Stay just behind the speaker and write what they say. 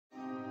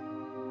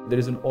There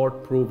is an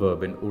odd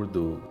proverb in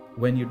Urdu: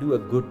 when you do a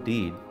good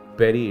deed,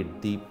 bury it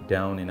deep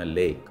down in a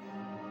lake.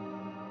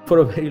 For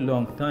a very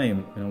long time,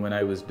 when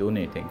I was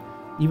donating,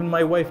 even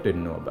my wife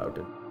didn't know about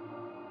it.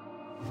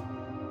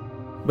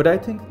 But I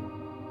think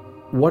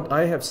what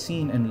I have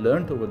seen and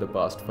learned over the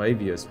past 5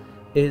 years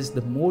is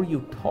the more you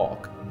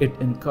talk, it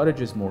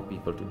encourages more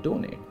people to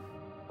donate.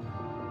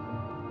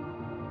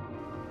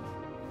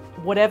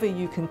 Whatever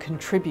you can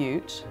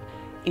contribute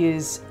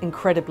is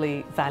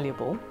incredibly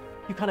valuable.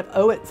 You kind of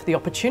owe it for the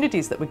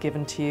opportunities that were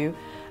given to you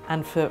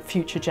and for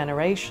future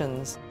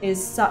generations.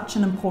 Is such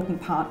an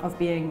important part of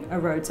being a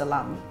Rhodes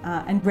alum,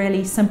 and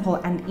really simple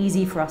and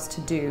easy for us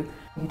to do.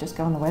 You just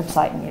go on the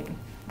website and you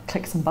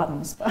click some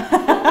buttons.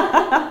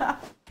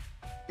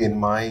 In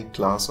my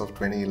class of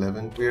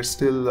 2011, we are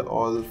still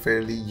all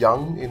fairly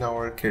young in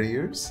our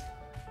careers,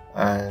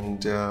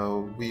 and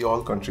we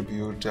all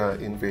contribute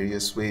in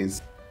various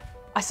ways.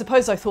 I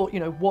suppose I thought,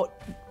 what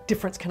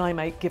difference can I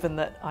make given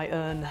that I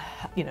earn,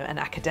 an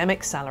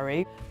academic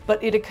salary?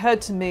 But it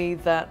occurred to me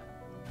that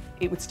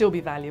it would still be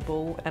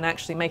valuable, and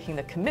actually making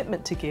the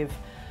commitment to give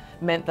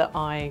meant that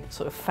I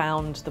sort of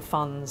found the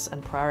funds and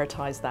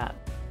prioritised that.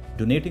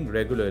 Donating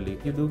regularly,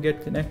 you do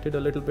get connected a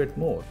little bit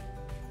more.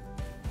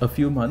 A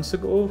few months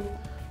ago,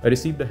 I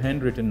received a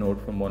handwritten note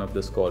from one of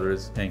the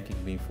scholars thanking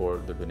me for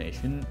the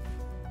donation.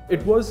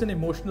 It was an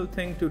emotional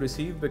thing to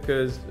receive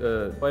because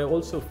I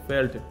also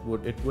felt it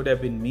would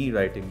have been me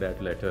writing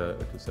that letter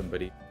to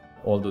somebody,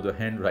 although the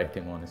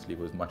handwriting honestly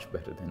was much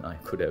better than I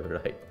could ever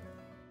write.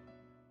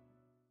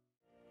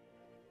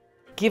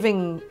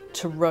 Giving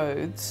to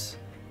Rhodes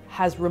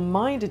has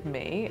reminded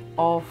me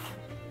of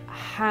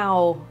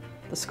how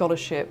the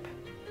scholarship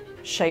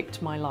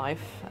shaped my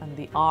life and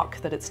the arc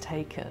that it's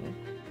taken.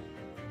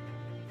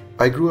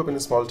 I grew up in a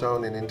small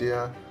town in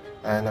India,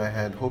 and I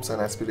had hopes and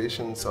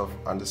aspirations of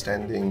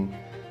understanding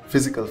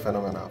physical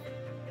phenomena.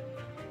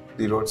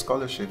 The Rhodes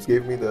Scholarships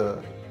gave me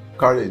the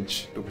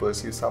courage to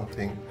pursue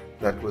something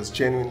that was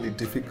genuinely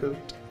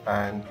difficult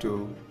and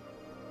to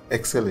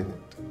excel in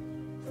it.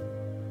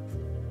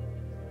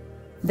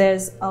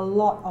 There's a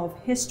lot of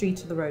history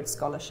to the Rhodes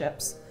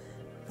Scholarships.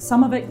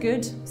 Some of it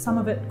good, some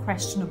of it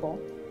questionable,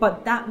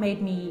 but that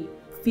made me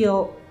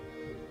feel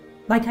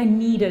like I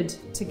needed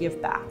to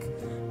give back.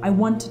 I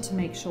wanted to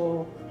make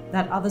sure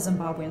that other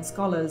Zimbabwean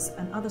scholars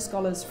and other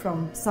scholars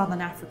from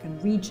Southern African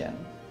region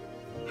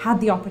had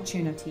the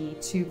opportunity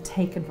to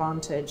take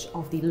advantage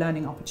of the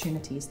learning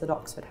opportunities that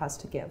Oxford has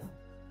to give.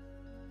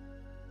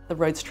 The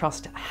Rhodes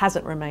Trust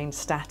hasn't remained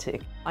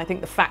static. I think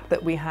the fact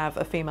that we have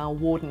a female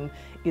warden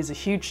is a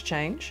huge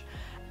change,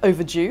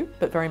 overdue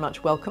but very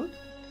much welcome.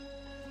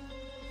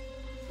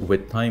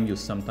 With time, you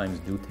sometimes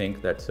do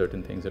think that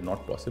certain things are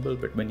not possible,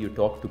 but when you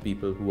talk to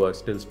people who are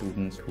still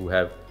students, who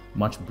have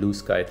much blue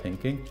sky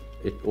thinking,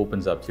 it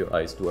opens up your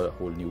eyes to a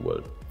whole new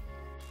world.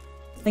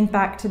 Think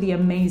back to the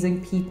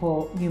amazing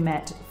people you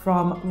met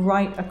from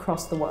right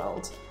across the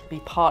world. Be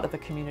part of a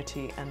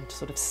community and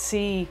sort of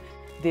see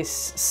this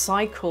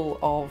cycle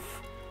of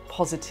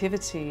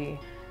positivity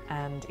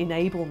and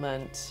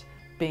enablement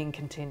being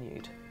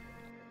continued.